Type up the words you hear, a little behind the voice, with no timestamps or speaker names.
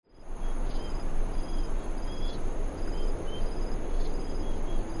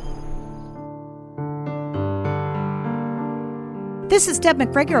This is Deb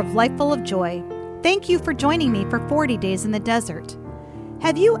McGregor of Life Full of Joy. Thank you for joining me for 40 Days in the Desert.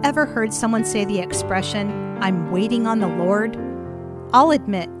 Have you ever heard someone say the expression, "I'm waiting on the Lord"? I'll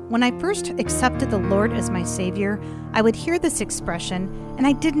admit, when I first accepted the Lord as my Savior, I would hear this expression and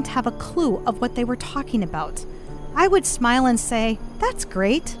I didn't have a clue of what they were talking about. I would smile and say, "That's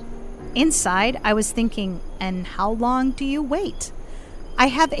great." Inside, I was thinking, and how long do you wait? I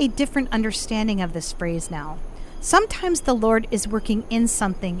have a different understanding of this phrase now. Sometimes the Lord is working in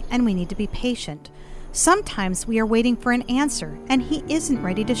something and we need to be patient. Sometimes we are waiting for an answer and He isn't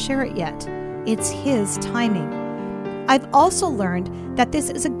ready to share it yet. It's His timing. I've also learned that this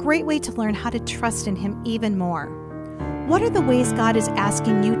is a great way to learn how to trust in Him even more. What are the ways God is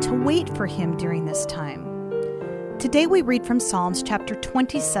asking you to wait for Him during this time? Today we read from Psalms chapter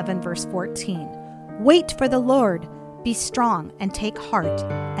 27, verse 14. Wait for the Lord. Be strong and take heart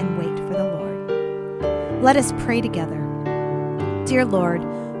and wait for the Lord. Let us pray together. Dear Lord,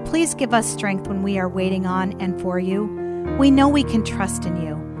 please give us strength when we are waiting on and for you. We know we can trust in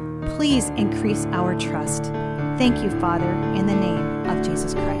you. Please increase our trust. Thank you, Father, in the name of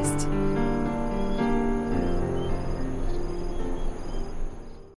Jesus Christ.